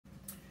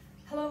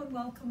Hello and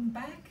welcome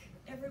back,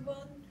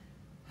 everyone.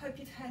 Hope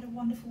you've had a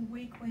wonderful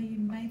week where you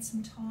made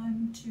some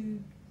time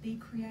to be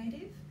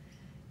creative.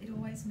 It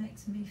always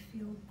makes me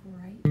feel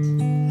great.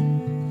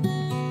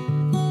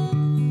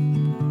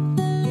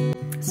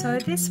 So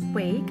this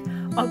week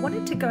I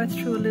wanted to go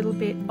through a little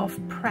bit of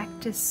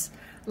practice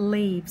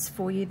leaves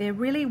for you. They're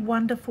really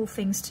wonderful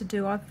things to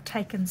do. I've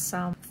taken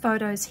some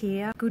photos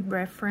here, good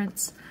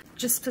reference,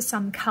 just for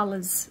some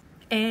colours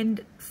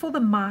and for the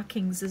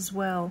markings as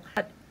well.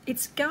 But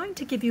it's going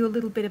to give you a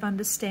little bit of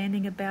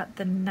understanding about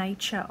the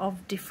nature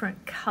of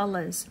different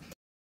colours.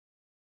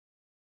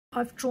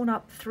 I've drawn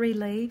up 3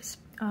 leaves.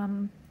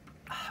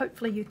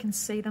 Hopefully you can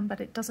see them,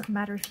 but it doesn't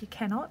matter if you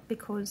cannot,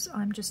 because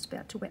I'm just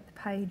about to wet the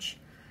page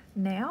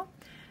now,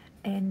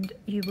 and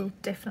you will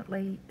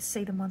definitely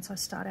see them once I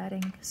start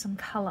adding some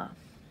colour.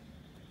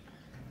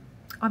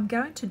 I'm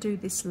going to do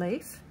this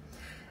leaf,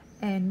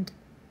 and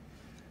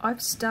I'm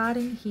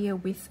starting here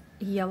with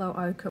yellow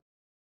ochre.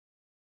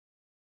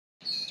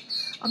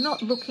 I'm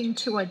not looking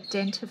to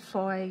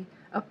identically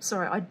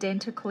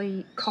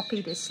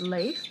copy this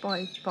leaf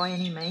by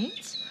any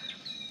means,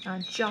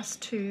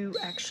 just to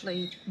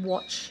actually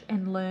watch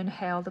and learn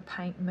how the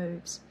paint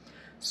moves.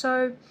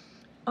 So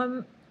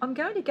I'm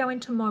going to go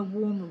into my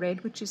warm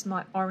red, which is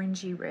my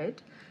orangey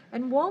red,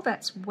 and while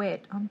that's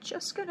wet, I'm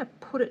just going to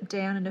put it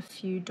down in a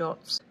few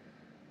dots.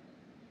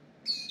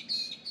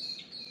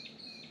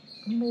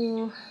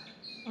 More,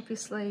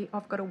 obviously,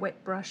 I've got a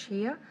wet brush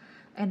here,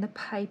 and the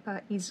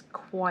paper is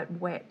quite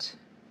wet.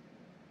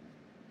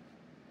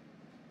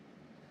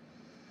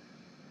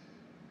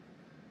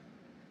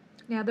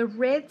 Now the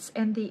reds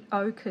and the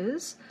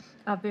ochres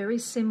are very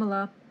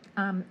similar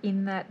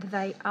in that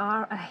they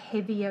are a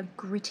heavier,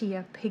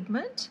 grittier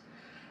pigment,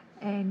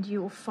 and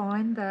you'll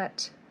find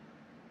that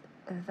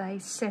they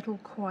settle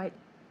quite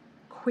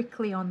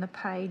quickly on the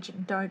page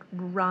and don't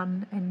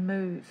run and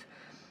move.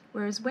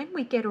 Whereas when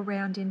we get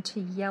around into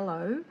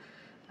yellow,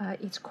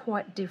 it's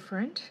quite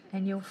different,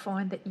 and you'll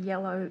find that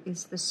yellow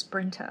is the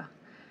sprinter.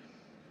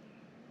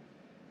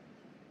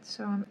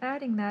 So I'm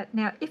adding that.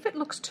 Now, if it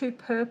looks too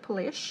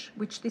purplish,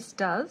 which this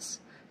does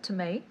to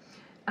me,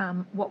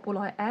 what will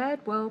I add?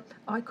 Well,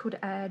 I could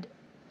add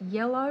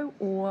yellow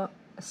or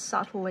a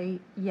subtly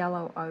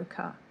yellow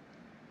ochre.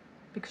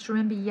 Because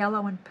remember,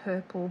 yellow and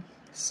purple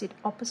sit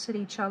opposite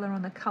each other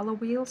on the colour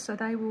wheel, so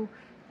they will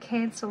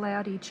cancel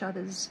out each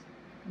other's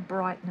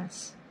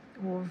brightness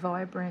or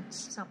vibrance.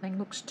 Something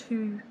looks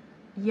too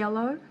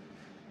yellow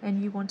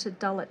and you want to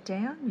dull it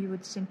down, you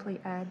would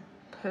simply add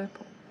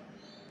purple.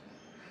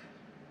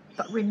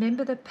 But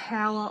remember the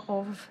power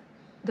of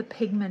the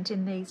pigment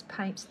in these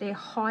paints. They're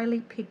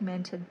highly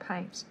pigmented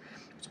paints,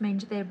 which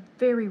means they're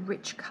very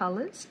rich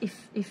colours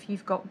if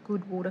you've got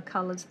good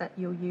watercolours that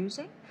you're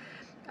using.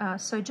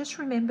 So just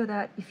remember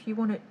that if you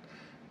want to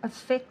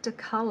affect a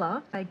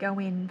colour, they go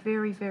in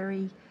very,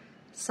 very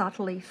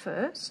subtly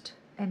first,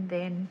 and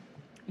then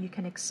you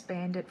can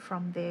expand it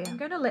from there. I'm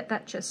going to let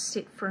that just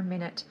sit for a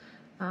minute.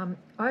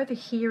 Over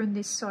here in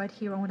this side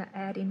here, I want to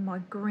add in my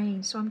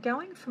green. So I'm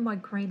going for my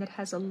green that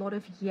has a lot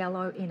of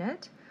yellow in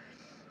it.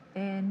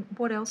 And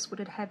what else would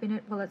it have in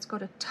it? Well, it's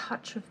got a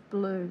touch of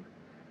blue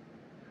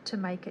to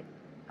make it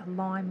a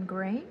lime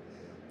green.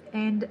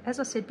 And as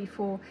I said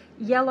before,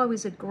 yellow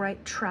is a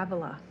great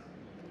traveller.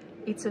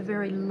 It's a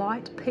very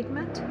light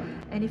pigment,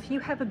 and if you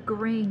have a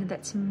green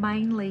that's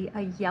mainly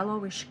a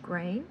yellowish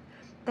green,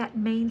 that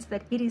means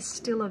that it is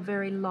still a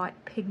very light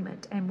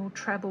pigment and will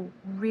travel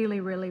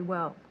really, really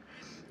well.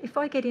 If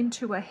I get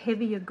into a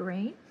heavier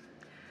green,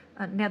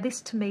 now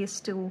this to me is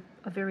still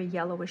a very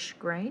yellowish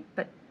green,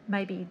 but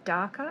maybe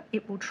darker,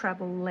 it will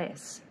travel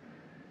less.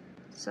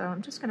 So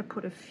I'm just going to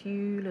put a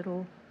few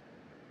little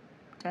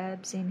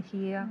dabs in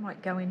here. I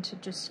might go into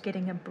just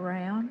getting a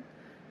brown.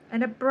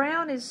 And a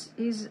brown is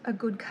a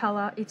good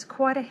colour. It's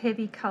quite a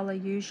heavy colour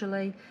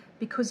usually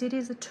because it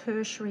is a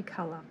tertiary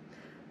colour.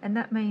 And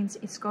that means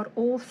it's got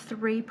all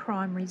 3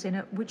 primaries in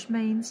it, which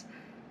means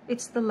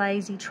it's the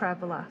lazy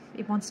traveller.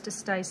 It wants to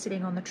stay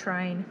sitting on the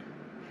train,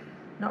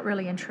 not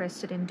really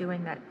interested in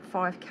doing that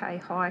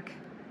 5K hike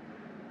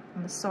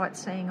on the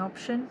sightseeing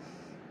option.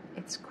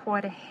 It's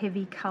quite a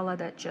heavy colour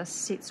that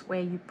just sits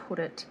where you put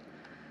it,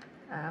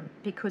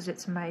 because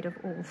it's made of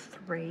all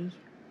 3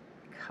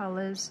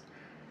 colours.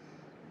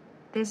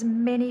 There's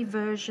many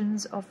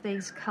versions of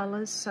these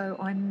colours, so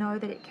I know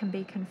that it can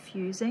be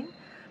confusing.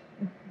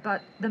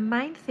 But the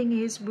main thing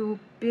is we'll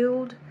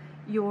build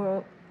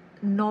your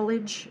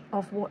knowledge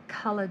of what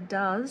colour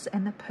does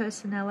and the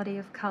personality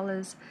of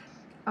colours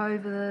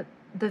over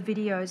the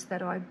videos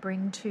that I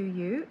bring to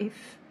you,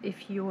 if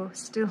you're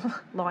still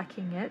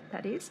liking it,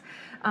 that is.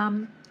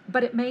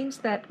 But it means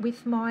that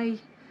with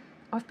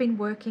I've been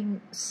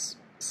working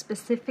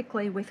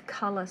specifically with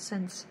colour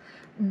since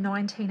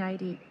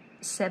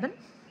 1987,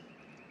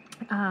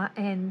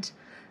 and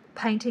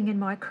painting in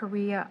my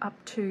career up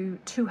to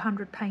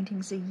 200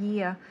 paintings a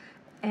year,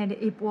 and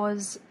it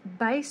was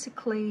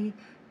basically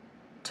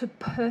to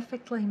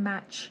perfectly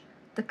match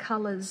the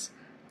colours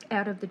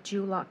out of the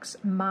Dulux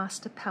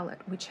Master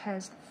Palette, which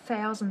has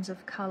thousands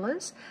of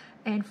colours,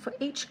 And for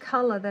each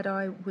colour that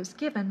I was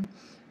given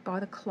by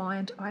the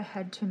client, I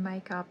had to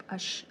make up a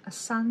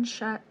sun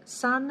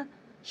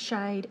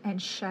shade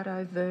and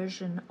shadow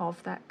version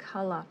of that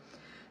colour,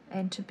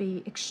 and to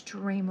be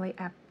extremely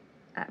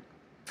accurate.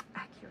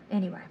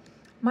 Anyway,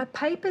 my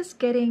paper's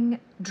getting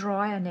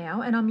drier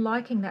now, and I'm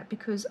liking that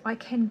because I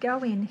can go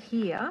in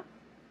here,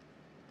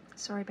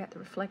 sorry about the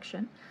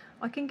reflection,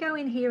 I can go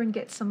in here and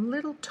get some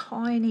little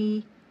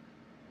tiny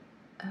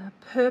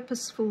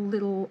purposeful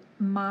little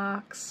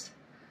marks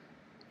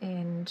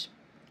and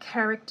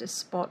character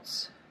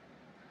spots,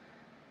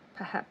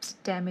 perhaps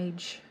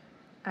damage,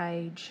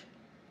 age,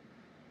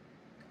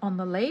 on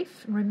the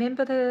leaf.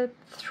 Remember the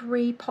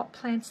 3 pot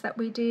plants that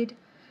we did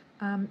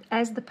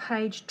as the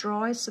page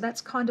dries? So that's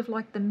kind of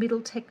like the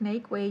middle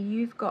technique where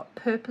you've got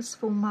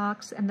purposeful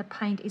marks and the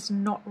paint is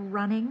not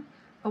running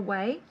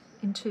away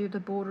into the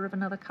border of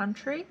another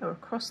country or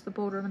across the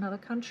border of another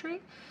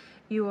country.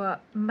 You are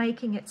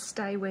making it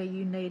stay where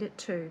you need it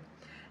to.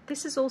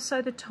 This is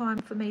also the time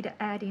for me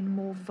to add in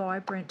more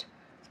vibrant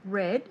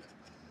red.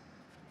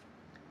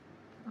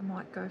 I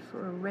might go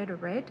for a redder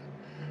red.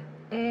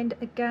 And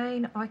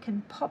again, I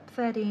can pop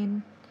that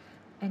in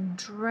and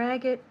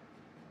drag it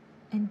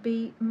and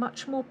be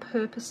much more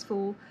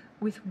purposeful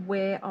with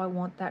where I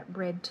want that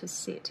red to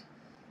sit.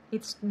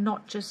 It's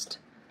not just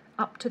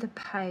up to the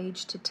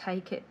page to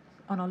take it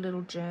on a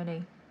little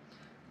journey.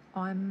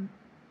 I'm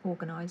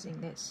organising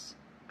this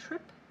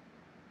trip.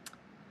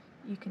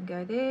 You can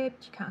go there,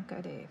 but you can't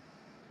go there.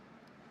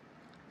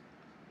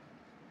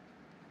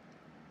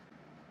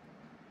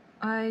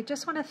 I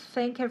just want to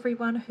thank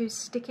everyone who's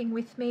sticking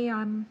with me.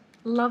 I'm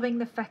loving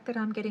the fact that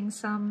I'm getting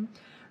some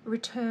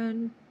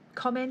return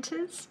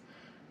commenters.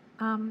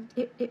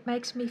 It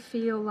makes me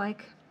feel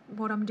like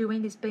what I'm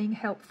doing is being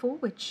helpful,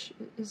 which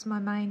is my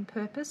main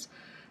purpose.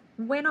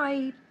 When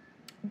I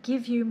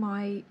give you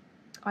my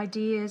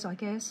ideas, I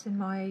guess, and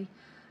my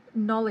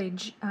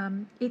knowledge,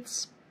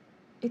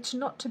 it's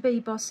not to be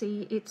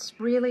bossy, it's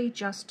really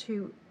just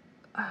to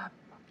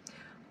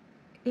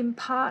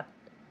impart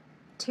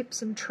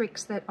tips and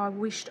tricks that I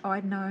wished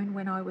I'd known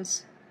when I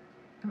was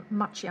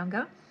much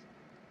younger.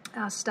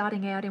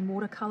 Starting out in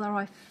watercolor,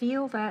 I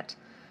feel that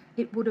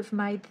it would have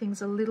made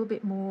things a little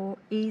bit more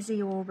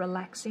easy or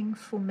relaxing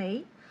for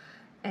me,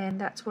 and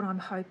that's what I'm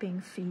hoping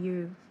for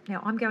you.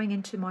 Now I'm going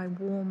into my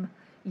warm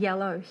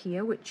yellow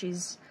here, which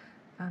is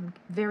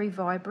very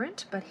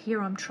vibrant, but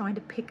here I'm trying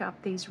to pick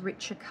up these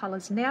richer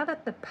colors. Now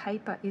that the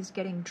paper is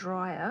getting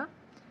drier,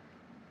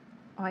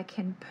 I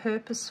can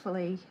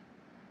purposefully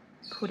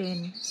put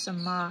in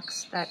some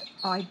marks that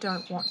I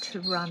don't want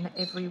to run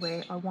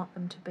everywhere. I want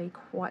them to be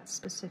quite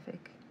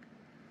specific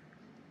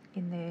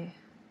in their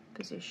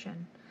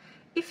position.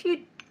 If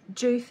you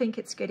do think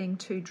it's getting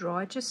too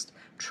dry, just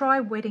try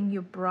wetting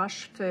your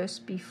brush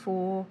first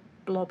before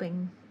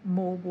blobbing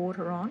more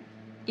water on,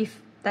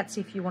 if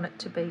you want it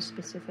to be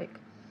specific.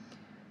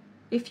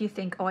 If you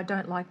think, oh, I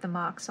don't like the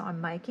marks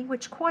I'm making,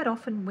 which quite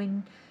often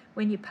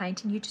when you're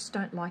painting, you just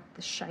don't like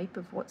the shape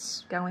of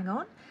what's going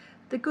on.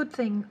 The good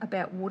thing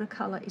about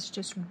watercolor is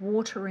just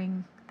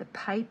watering the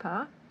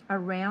paper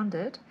around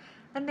it,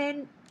 and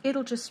then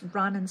it'll just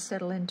run and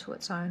settle into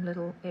its own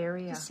little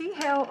area. You see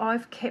how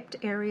I've kept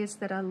areas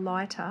that are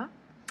lighter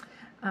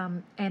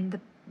and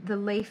the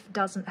leaf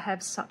doesn't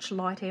have such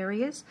light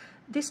areas?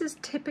 This is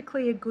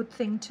typically a good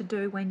thing to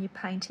do when you're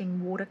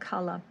painting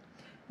watercolor.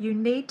 You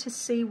need to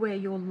see where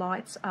your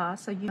lights are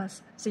so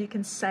you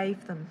can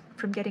save them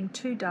from getting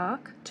too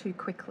dark too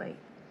quickly.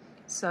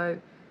 So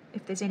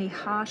if there's any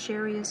harsh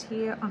areas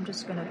here, I'm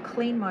just going to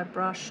clean my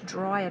brush,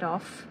 dry it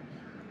off,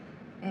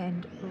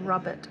 and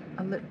rub it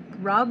a little.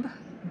 Rub,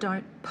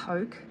 don't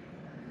poke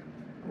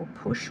or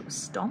push or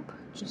stomp,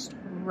 just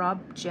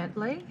rub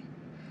gently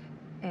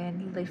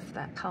and lift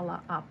that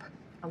colour up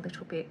a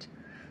little bit.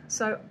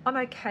 So I'm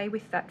okay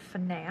with that for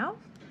now,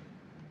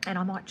 and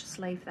I might just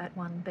leave that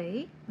one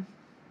be.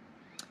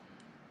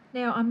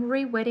 Now I'm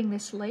re-wetting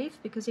this leaf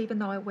because even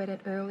though I wet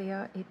it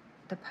earlier,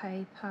 the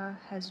paper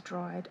has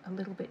dried a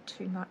little bit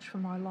too much for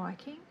my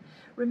liking.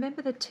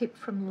 Remember the tip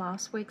from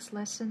last week's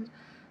lesson?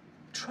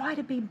 Try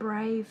to be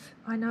brave.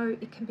 I know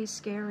it can be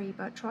scary,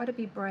 but try to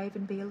be brave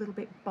and be a little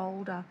bit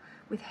bolder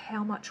with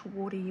how much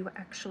water you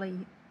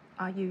actually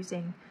are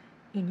using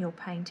in your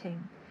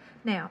painting.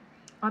 Now,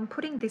 I'm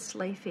putting this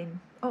leaf in,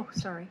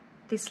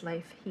 this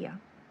leaf here.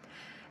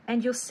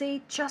 And you'll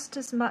see just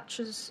as much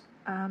as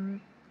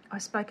I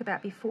spoke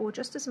about before,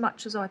 just as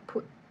much as I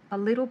put a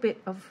little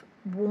bit of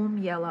warm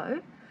yellow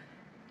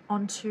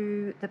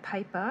onto the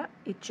paper,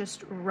 it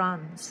just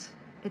runs.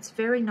 It's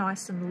very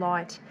nice and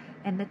light,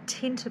 and the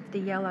tint of the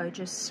yellow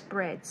just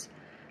spreads.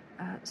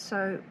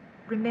 So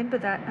remember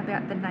that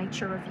about the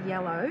nature of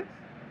yellow.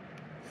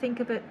 Think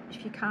of it,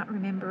 if you can't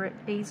remember it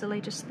easily,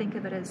 just think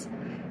of it as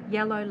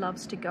yellow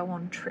loves to go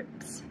on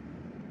trips.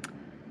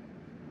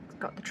 It's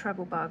got the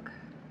travel bug.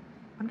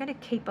 I'm going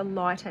to keep a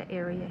lighter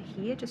area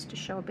here just to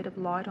show a bit of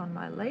light on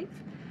my leaf,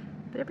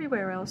 but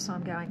everywhere else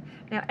I'm going.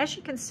 Now, as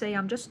you can see,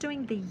 I'm just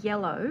doing the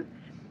yellow,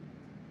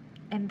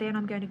 and then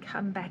I'm going to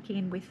come back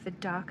in with the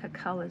darker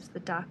colours, the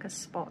darker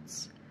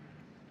spots.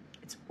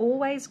 It's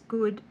always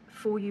good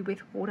for you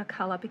with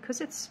watercolor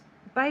because it's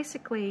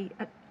basically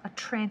a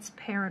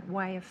transparent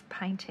way of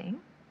painting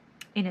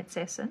in its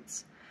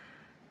essence,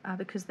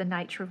 because the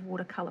nature of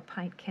watercolor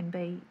paint can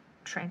be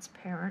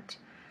transparent.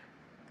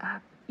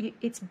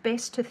 It's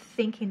best to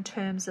think in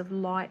terms of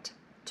light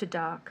to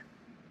dark,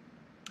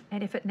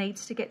 and if it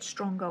needs to get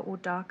stronger or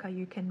darker,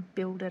 you can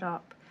build it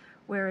up,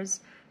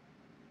 whereas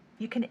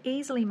you can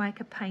easily make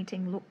a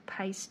painting look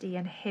pasty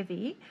and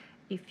heavy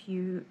if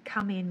you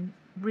come in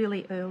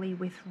really early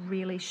with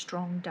really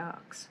strong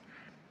darks.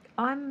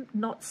 I'm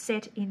not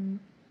set in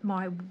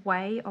my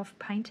way of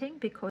painting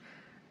because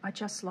I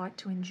just like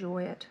to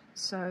enjoy it.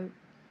 So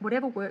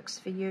whatever works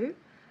for you,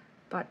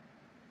 but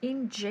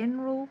in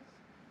general,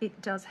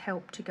 it does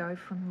help to go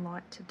from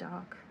light to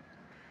dark.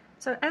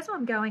 So as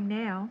I'm going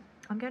now,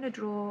 I'm going to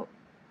draw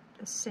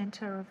the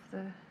center of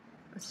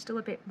it's still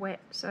a bit wet.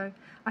 So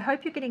I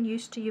hope you're getting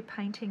used to your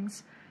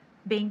paintings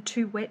being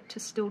too wet to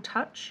still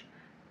touch.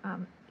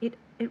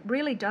 It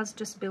really does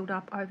just build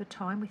up over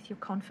time with your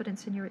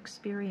confidence and your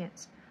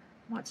experience.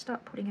 Might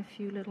start putting a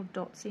few little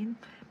dots in.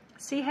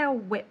 See how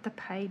wet the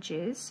page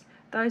is?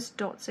 Those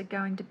dots are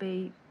going to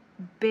be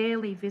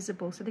barely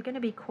visible, so they're going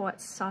to be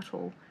quite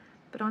subtle,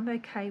 but I'm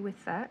okay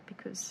with that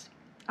because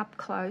up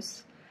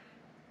close,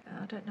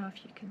 I don't know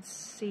if you can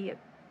see it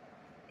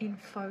in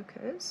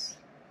focus,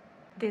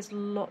 there's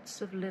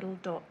lots of little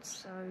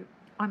dots, so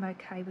I'm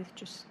okay with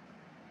just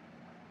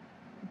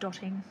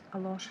dotting a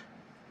lot.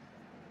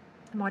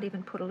 I might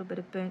even put a little bit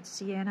of burnt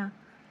sienna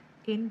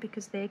in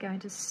because they're going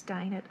to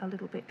stain it a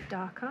little bit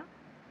darker.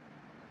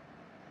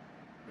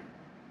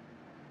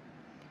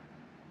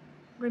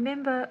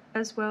 Remember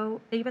as well,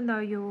 even though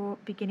you're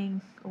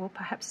beginning, or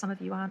perhaps some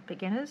of you aren't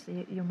beginners,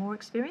 you're more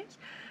experienced,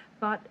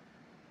 but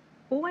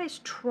always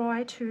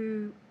try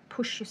to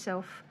push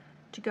yourself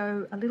to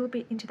go a little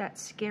bit into that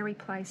scary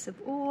place of,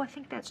 oh, I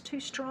think that's too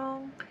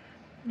strong.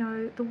 You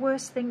know, the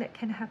worst thing that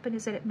can happen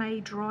is that it may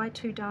dry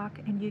too dark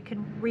and you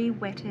can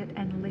re-wet it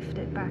and lift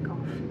it back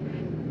off.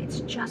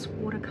 It's just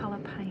watercolor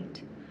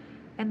paint.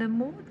 And the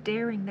more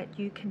daring that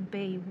you can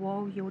be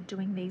while you're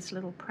doing these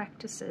little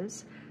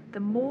practices, the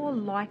more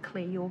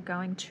likely you're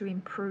going to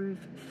improve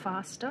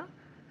faster,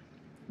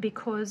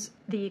 because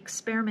the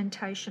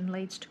experimentation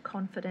leads to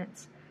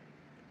confidence,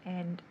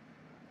 and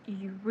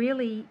you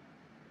really,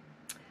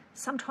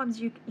 sometimes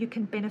you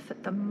can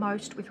benefit the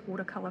most with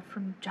watercolor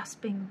from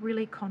just being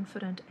really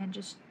confident and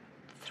just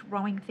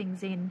throwing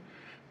things in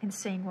and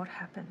seeing what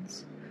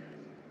happens.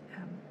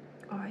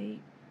 I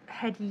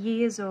had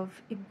years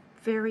of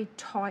very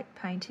tight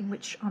painting,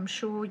 which I'm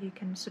sure you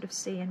can sort of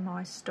see in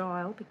my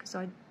style, because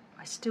I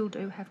still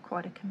do have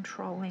quite a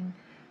controlling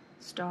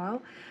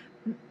style,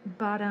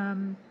 but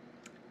I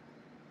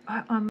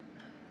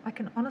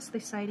can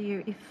honestly say to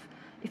you,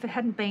 if it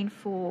hadn't been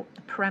for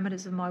the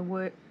parameters of my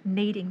work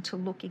needing to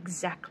look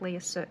exactly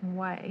a certain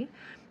way,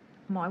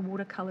 my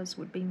watercolors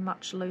would be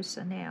much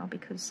looser now,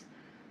 because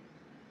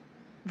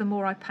the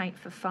more I paint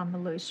for fun, the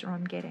looser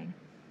I'm getting.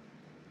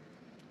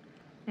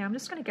 Now I'm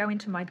just going to go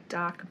into my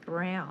dark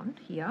brown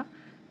here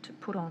to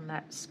put on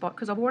that spot,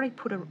 because I've already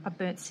put a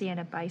burnt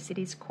sienna base. It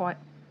is quite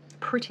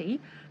pretty,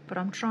 but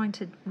I'm trying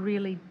to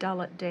really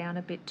dull it down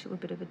a bit to a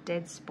bit of a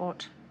dead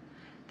spot.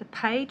 The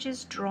page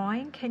is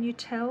drying. Can you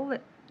tell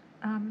that?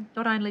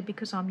 Not only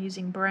because I'm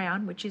using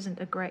brown, which isn't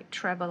a great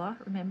traveller,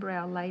 remember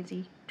our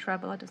lazy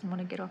traveller doesn't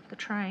want to get off the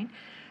train,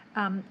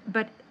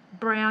 but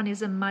brown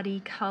is a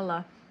muddy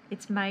colour.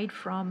 It's made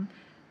from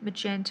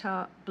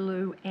magenta,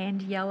 blue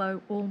and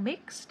yellow all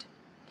mixed,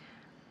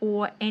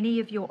 or any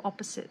of your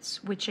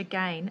opposites, which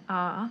again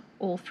are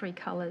all three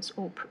colours,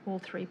 or all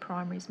three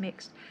primaries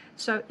mixed.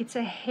 So it's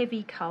a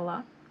heavy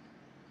colour,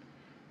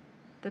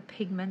 the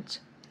pigment.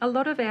 A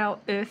lot of our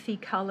earthy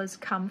colours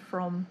come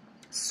from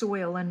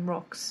soil and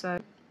rocks.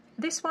 So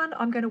this one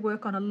I'm going to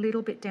work on a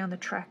little bit down the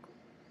track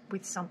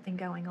with something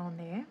going on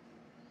there.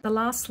 The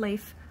last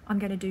leaf, I'm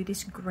going to do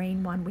this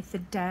green one with the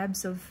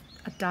dabs of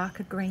a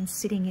darker green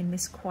sitting in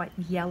this quite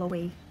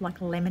yellowy, like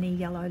lemony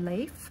yellow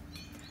leaf.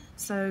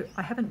 So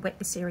I haven't wet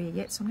this area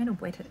yet, so I'm going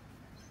to wet it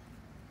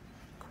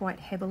quite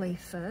heavily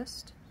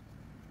first.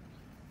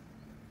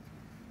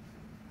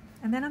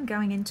 And then I'm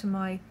going into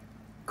my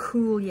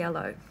cool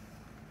yellow.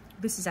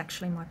 This is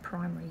actually my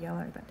primary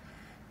yellow, but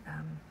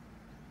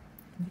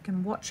you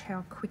can watch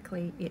how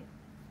quickly it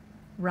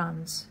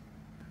runs.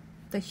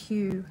 The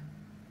hue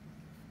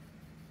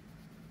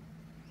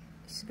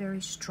is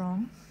very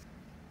strong.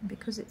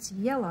 Because it's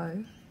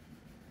yellow,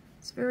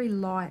 it's very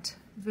light,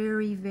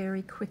 very,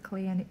 very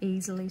quickly and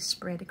easily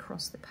spread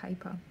across the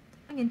paper.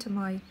 Going into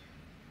my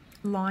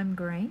lime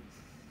green,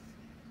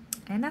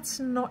 and that's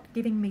not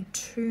giving me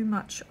too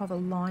much of a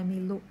limey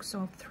look, so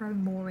I'll throw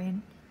more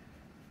in.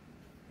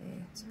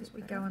 There, so as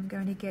we go, I'm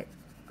going to get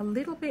a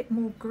little bit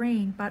more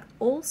green, but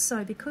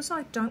also because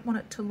I don't want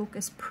it to look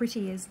as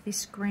pretty as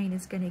this green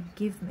is going to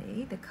give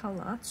me, the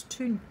colour, it's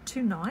too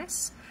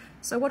nice.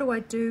 So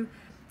what do?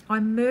 I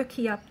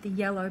murky up the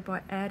yellow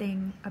by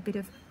adding a bit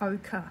of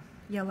ochre,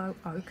 yellow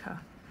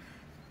ochre.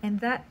 And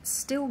that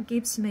still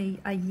gives me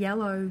a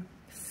yellow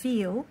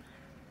feel,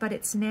 but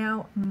it's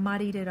now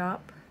muddied it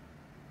up.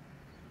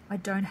 I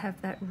don't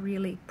have that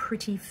really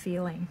pretty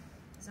feeling.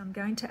 So I'm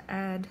going to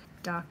add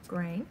dark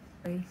green.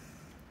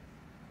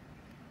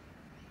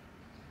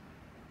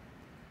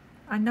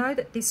 I know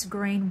that this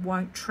green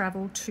won't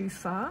travel too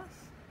far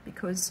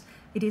because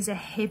it is a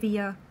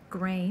heavier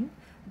green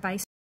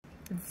based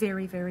on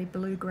very, very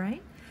blue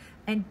green,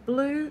 and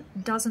blue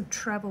doesn't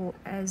travel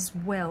as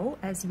well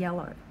as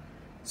yellow.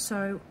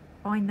 So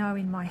I know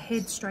in my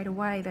head straight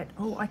away that,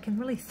 oh, I can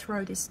really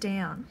throw this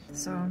down.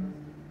 So I'm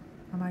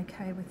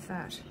okay with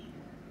that.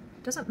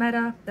 Doesn't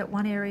matter that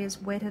one area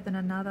is wetter than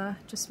another,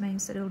 just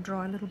means that it'll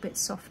dry a little bit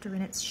softer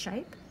in its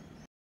shape.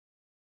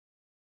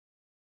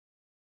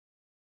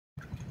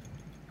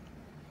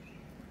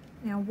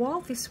 Now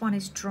while this one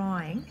is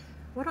drying,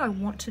 what I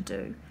want to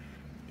do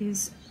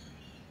is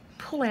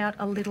pull out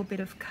a little bit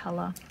of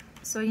colour.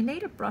 So you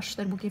need a brush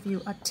that will give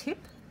you a tip,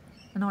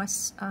 a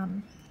nice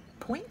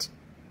point,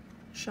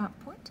 sharp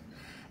point,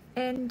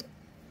 and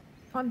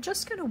I'm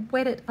just going to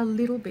wet it a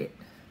little bit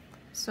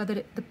so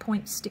that the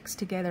point sticks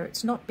together.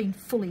 It's not been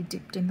fully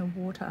dipped in the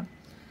water.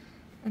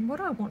 And what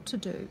I want to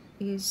do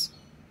is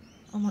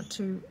I want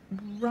to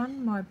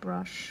run my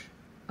brush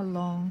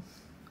along.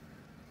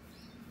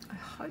 I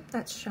hope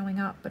that's showing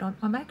up, but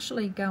I'm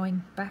actually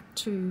going back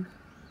to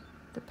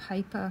the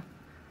paper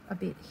a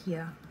bit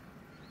here.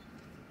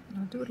 And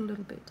I'll do it a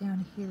little bit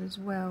down here as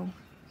well.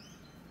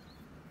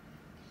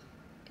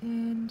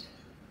 And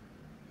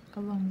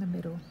along the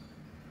middle.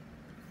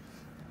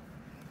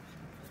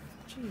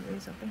 Gee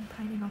whiz, I've been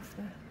painting off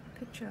the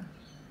picture.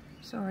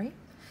 Sorry.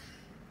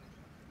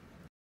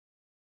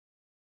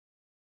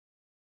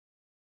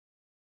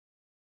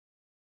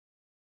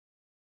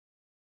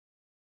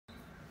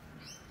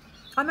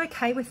 I'm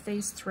okay with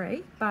these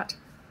three, but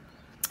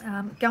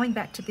going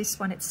back to this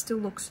one, it still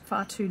looks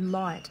far too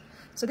light.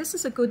 So this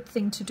is a good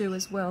thing to do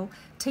as well,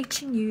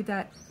 teaching you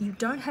that you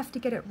don't have to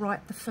get it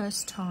right the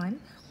first time.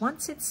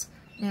 Once it's,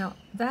 now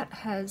that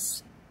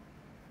has,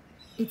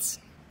 it's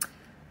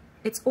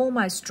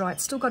almost dry,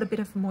 it's still got a bit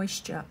of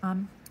moisture.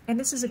 And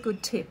this is a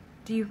good tip.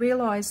 Do you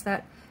realize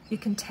that you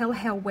can tell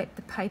how wet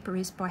the paper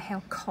is by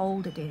how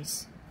cold it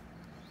is?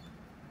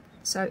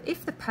 So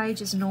if the page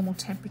is normal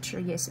temperature,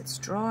 yes, it's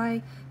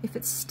dry. If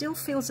it still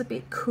feels a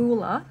bit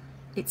cooler,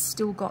 it's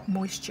still got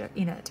moisture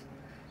in it.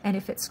 And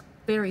if it's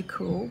very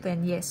cool,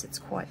 then yes, it's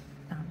quite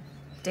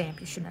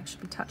damp. You shouldn't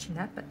actually be touching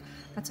that, but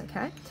that's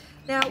okay.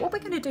 Now, what we're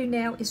going to do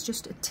now is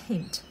just a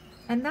tint.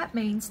 And that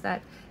means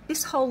that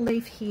this whole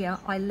leaf here,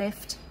 I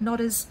left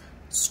not as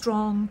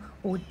strong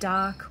or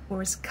dark or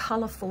as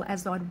colourful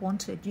as I'd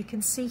wanted. You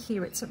can see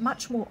here, it's a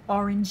much more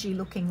orangey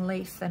looking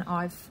leaf than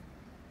I've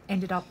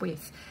ended up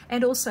with,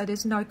 and also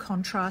there's no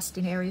contrast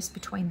in areas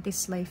between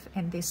this leaf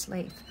and this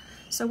leaf.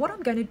 So what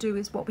I'm going to do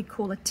is what we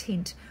call a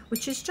tint,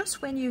 which is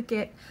just when you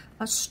get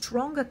a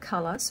stronger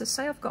colour. So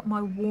say I've got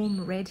my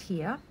warm red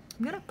here,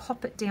 I'm going to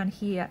pop it down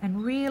here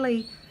and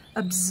really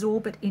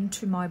absorb it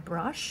into my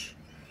brush.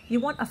 You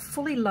want a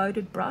fully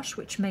loaded brush,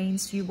 which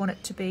means you want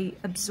it to be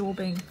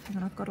absorbing,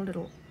 and I've got a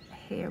little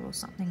hair or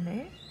something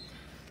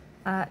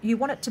there. You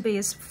want it to be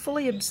as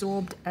fully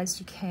absorbed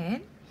as you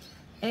can.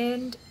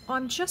 And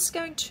I'm just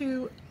going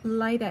to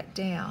lay that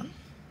down.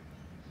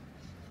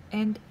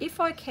 And if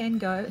I can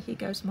go, here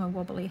goes my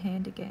wobbly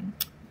hand again.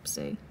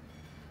 Oopsie.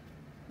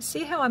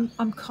 See how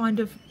I'm kind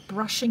of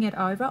brushing it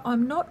over?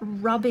 I'm not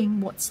rubbing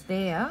what's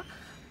there.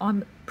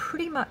 I'm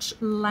pretty much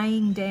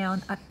laying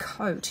down a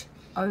coat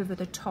over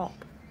the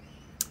top.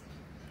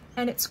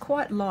 And it's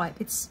quite light.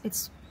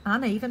 It's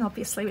uneven,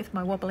 obviously, with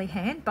my wobbly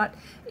hand, but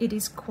it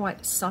is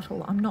quite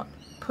subtle. I'm not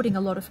putting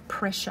a lot of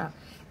pressure.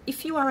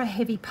 If you are a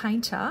heavy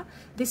painter,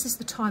 this is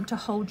the time to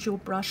hold your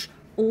brush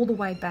all the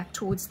way back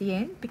towards the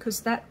end,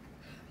 because that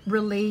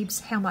relieves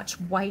how much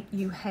weight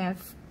you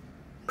have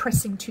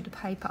pressing to the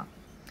paper.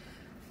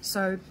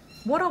 So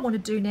what I want to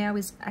do now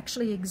is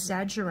actually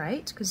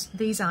exaggerate, because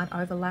these aren't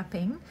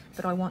overlapping,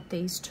 but I want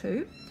these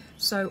to.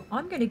 So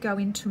I'm going to go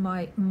into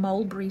my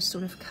mulberry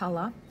sort of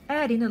colour,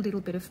 add in a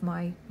little bit of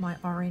my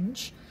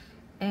orange,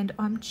 and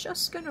I'm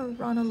just going to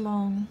run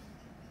along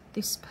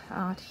this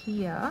part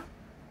here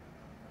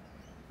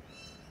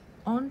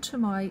onto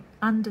my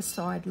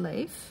underside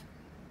leaf.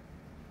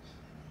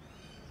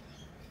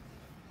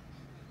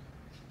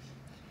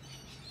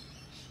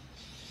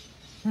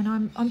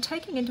 And I'm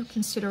taking into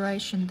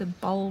consideration the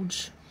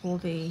bulge or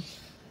the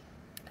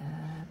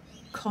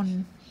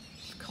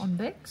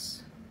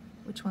convex,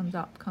 which one's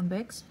up,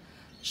 convex,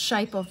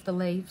 shape of the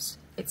leaves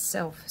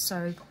itself.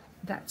 So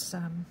that's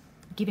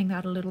giving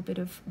that a little bit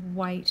of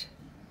weight.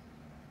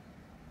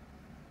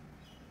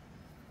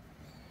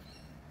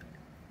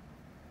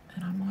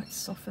 And I might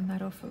soften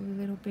that off a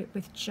little bit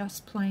with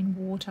just plain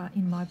water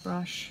in my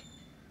brush.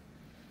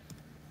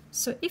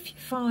 So if you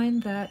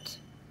find that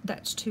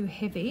that's too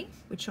heavy,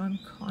 which I'm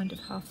kind of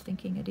half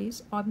thinking it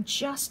is, I'm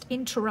just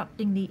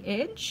interrupting the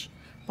edge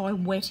by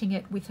wetting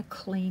it with a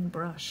clean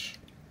brush.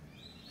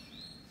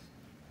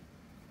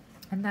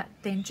 And that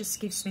then just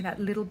gives me that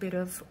little bit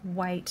of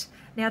weight.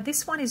 Now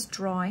this one is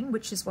drying,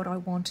 which is what I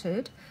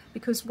wanted,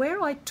 because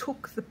where I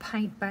took the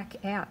paint back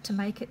out to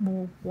make it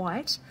more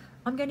white,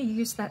 I'm going to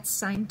use that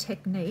same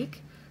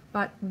technique,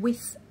 but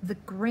with the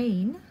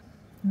green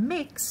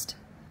mixed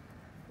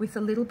with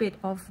a little bit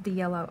of the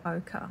yellow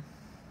ochre.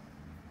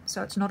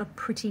 So it's not a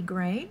pretty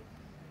green,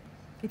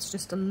 it's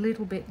just a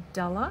little bit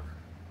duller,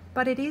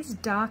 but it is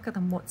darker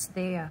than what's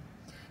there.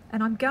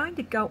 And I'm going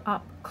to go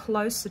up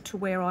closer to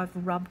where I've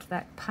rubbed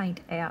that paint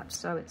out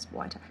so it's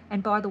whiter.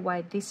 And by the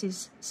way, this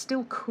is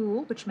still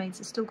cool, which means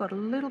it's still got a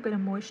little bit of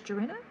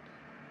moisture in it,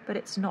 but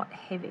it's not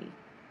heavy.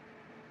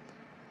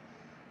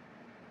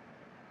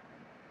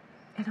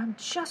 And I'm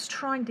just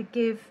trying to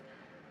give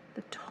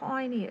the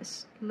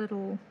tiniest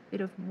little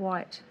bit of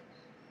white.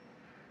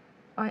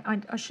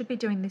 I should be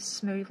doing this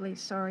smoothly.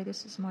 Sorry,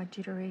 this is my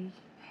jittery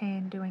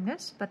hand doing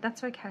this, but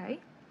that's okay.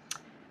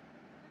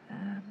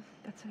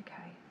 That's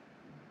okay.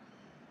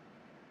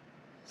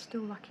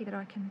 Still lucky that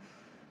I can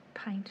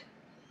paint.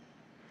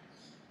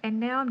 And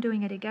now I'm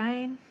doing it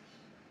again.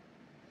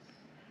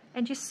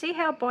 And you see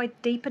how by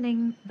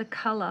deepening the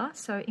colour,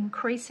 so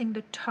increasing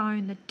the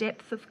tone, the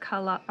depth of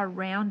colour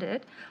around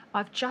it,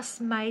 I've just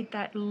made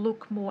that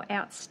look more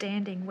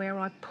outstanding where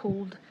I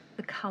pulled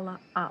the colour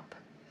up.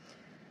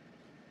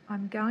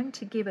 I'm going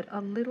to give it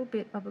a little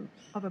bit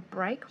of a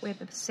break where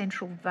the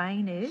central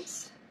vein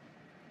is,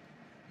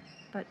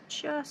 but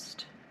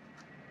just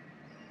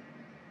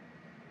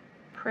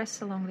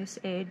press along this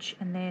edge,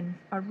 and then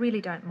I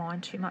really don't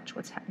mind too much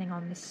what's happening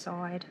on this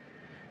side,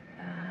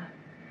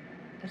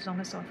 as long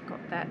as I've got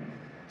that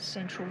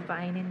central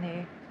vein in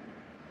there.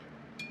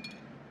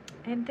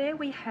 And there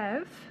we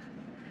have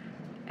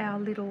our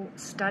little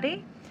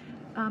study.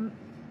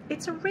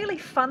 It's a really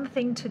fun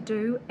thing to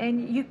do,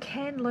 and you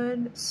can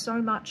learn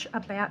so much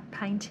about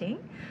painting.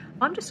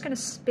 I'm just going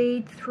to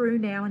speed through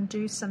now and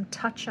do some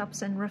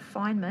touch-ups and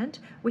refinement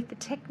with the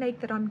technique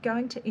that I'm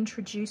going to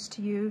introduce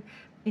to you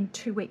in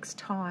 2 weeks'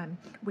 time,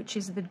 which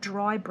is the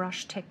dry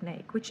brush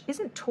technique, which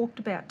isn't talked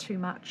about too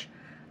much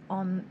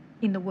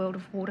in the world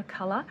of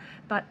watercolor,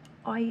 but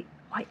I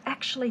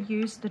actually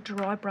use the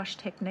dry brush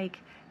technique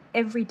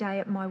every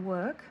day at my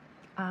work,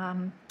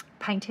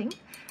 painting,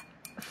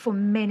 for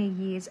many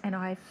years, and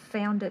I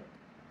found it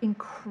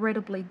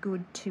incredibly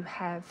good to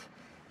have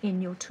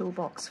in your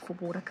toolbox for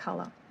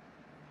watercolor.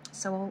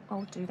 So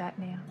I'll do that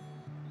now.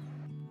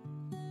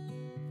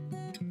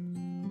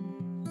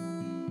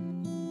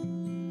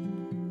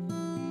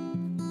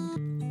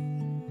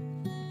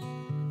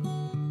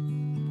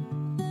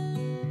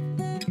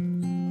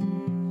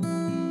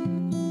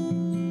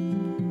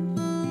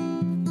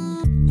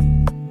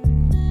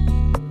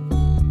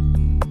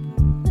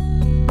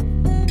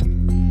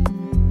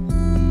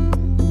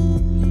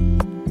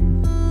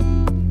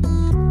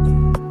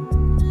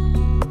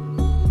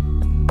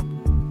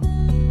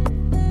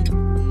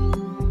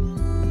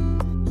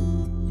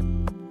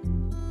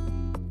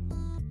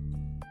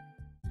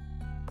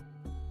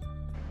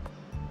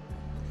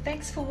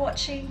 Thanks for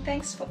watching.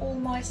 Thanks for all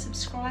my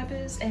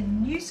subscribers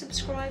and new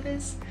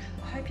subscribers.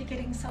 I hope you're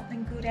getting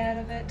something good out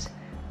of it.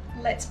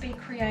 Let's be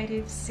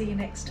creative. See you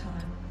next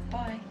time.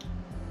 Bye.